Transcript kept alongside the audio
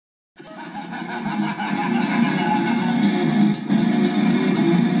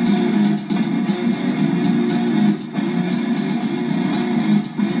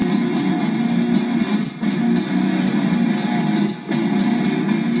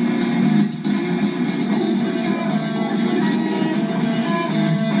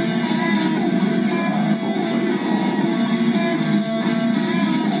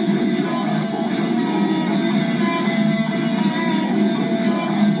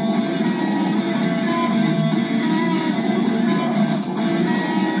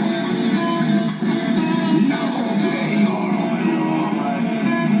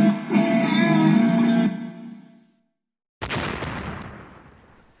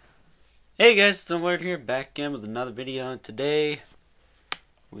Hey guys, it's Word here, back again with another video, and today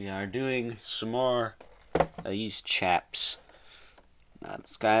we are doing some more of these chaps. The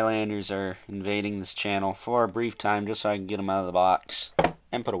Skylanders are invading this channel for a brief time just so I can get them out of the box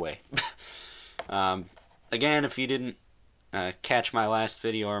and put away. Again, if you didn't catch my last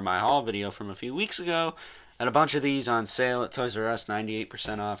video or my haul video from a few weeks ago, I had a bunch of these on sale at Toys R Us,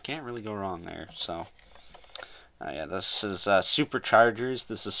 98% off. Can't really go wrong there, so... yeah, this is Superchargers.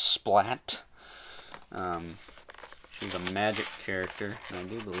 This is Splat. She's a magic character, and I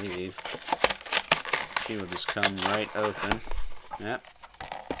do believe she will just come right open. Yep.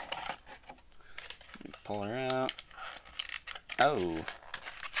 Let me pull her out. Oh.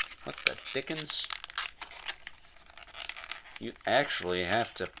 What the dickens? You actually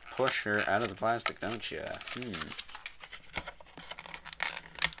have to push her out of the plastic, don't you?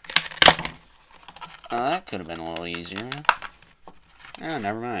 That could have been a little easier. Oh,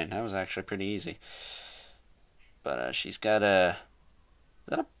 never mind. That was actually pretty easy. But she's got a... Is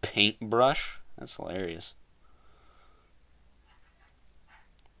that a paintbrush? That's hilarious.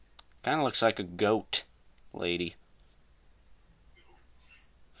 Kind of looks like a goat lady.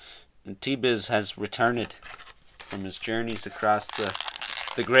 And T-Biz has returned from his journeys across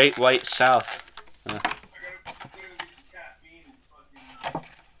the Great White South.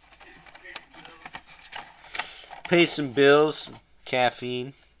 Pay some bills,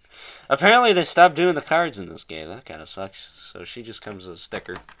 caffeine. Apparently they stopped doing the cards in this game. That kind of sucks. So she just comes with a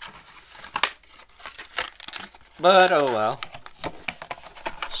sticker. But oh well.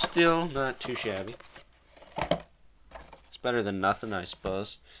 Still not too shabby. It's better than nothing, I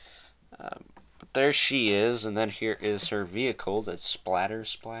suppose. But there she is, and then here is her vehicle. That's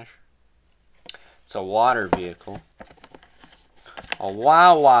Splash. It's a water vehicle. A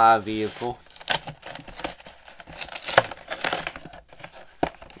Wawa vehicle.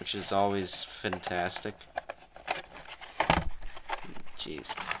 Which is always fantastic. Jeez.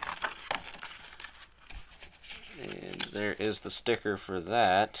 And there is the sticker for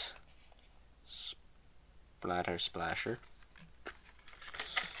that. Splasher.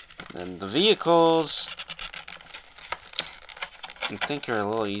 And the vehicles, I think, are a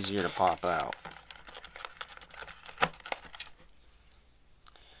little easier to pop out.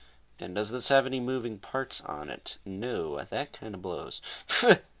 And does this have any moving parts on it? No, that kind of blows.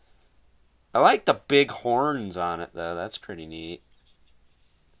 I like the big horns on it, though. That's pretty neat.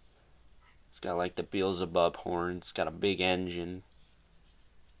 It's got, like, the Beelzebub horn. It's got a big engine.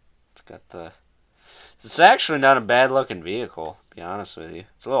 It's got the... It's actually not a bad-looking vehicle, to be honest with you.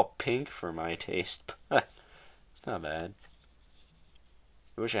 It's a little pink for my taste, but it's not bad.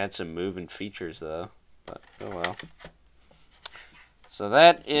 I wish I had some moving features, though. But, oh well. So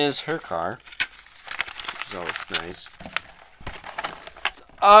that is her car. Which is always nice.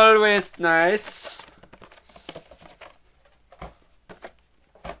 Always nice.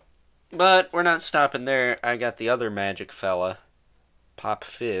 But we're not stopping there. I got the other magic fella, Pop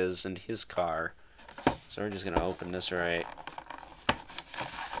Fizz, and his car. So we're just gonna open this right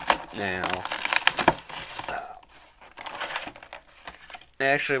now.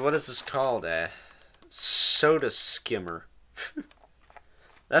 Actually, what is this called? Soda skimmer.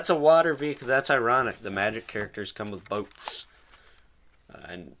 That's a water vehicle. That's ironic. The magic characters come with boats.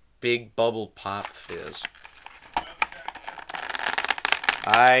 And big bubble Pop Fizz.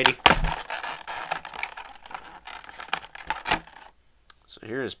 Alrighty. So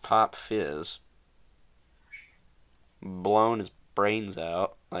here's Pop Fizz. Blown his brains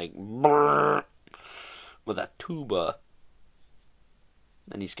out. Like, brrr, with a tuba.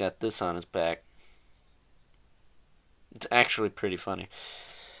 Then he's got this on his back. It's actually pretty funny.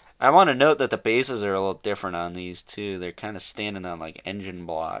 I want to note that the bases are a little different on these too. They're kind of standing on like engine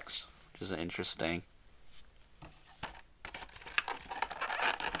blocks, which is interesting.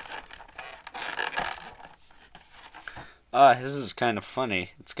 This is kind of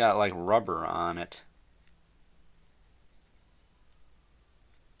funny. It's got like rubber on it.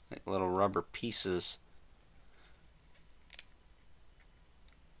 little rubber pieces.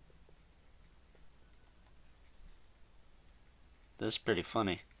 This is pretty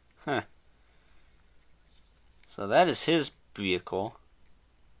funny. Huh. So that is his vehicle.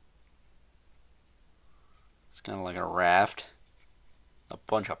 It's kind of like a raft. A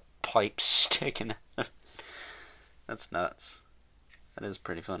bunch of pipes sticking out. That's nuts. That is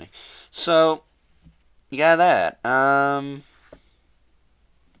pretty funny. So, you got that.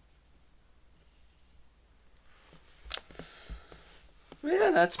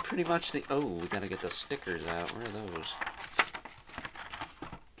 Yeah, that's pretty much the... Oh, we gotta get the stickers out. Where are those?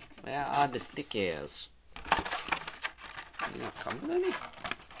 Where are the stickers? You not come with any?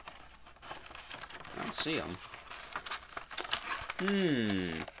 I don't see them.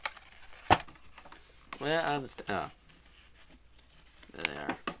 Where are the oh. There they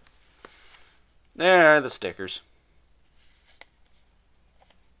are. There are the stickers.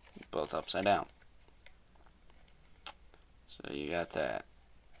 Both upside down. So you got that.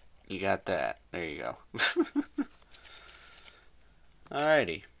 You got that. There you go.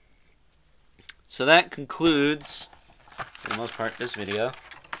 Alrighty. So that concludes, for the most part, this video.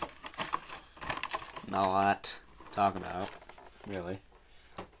 Not a lot to talk about, really.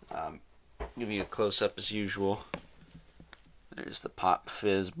 Give you a close-up as usual. There's the Pop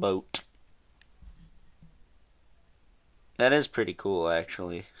Fizz boat. That is pretty cool,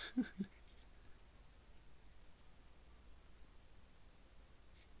 actually.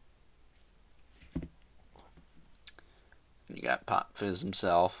 You got Pop Fizz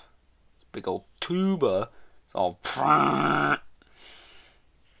himself. Big old tuba. It's all...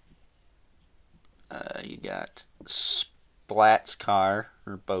 you got Splat's car,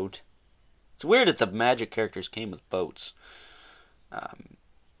 or boat. It's weird that the magic characters came with boats.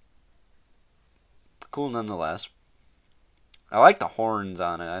 Cool nonetheless. I like the horns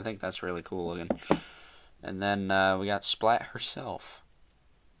on it. I think that's really cool looking. And then we got Splat herself.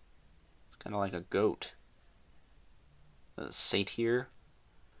 It's kind of like a goat. A satyr.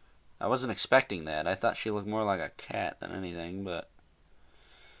 I wasn't expecting that. I thought she looked more like a cat than anything, but...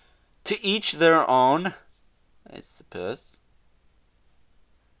 To each their own, I suppose.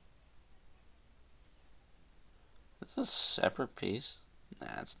 Is this a separate piece?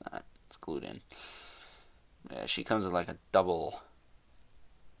 Nah, it's not. It's glued in. Yeah, she comes with like a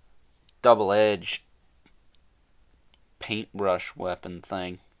double-edged paintbrush weapon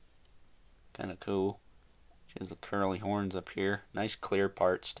thing. Kind of cool. She has the curly horns up here. Nice clear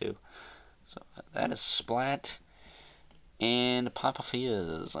parts too. So that is Splat and Papa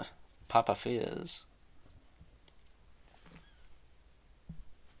Fizz. Papa Fizz.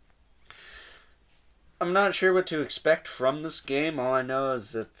 I'm not sure what to expect from this game. All I know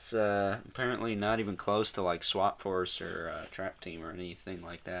is it's apparently not even close to like Swap Force or Trap Team or anything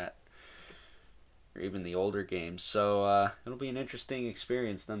like that. Or even the older games. So it'll be an interesting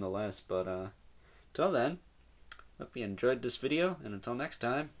experience nonetheless. But until then, hope you enjoyed this video. And until next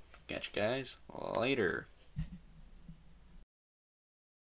time, catch you guys later.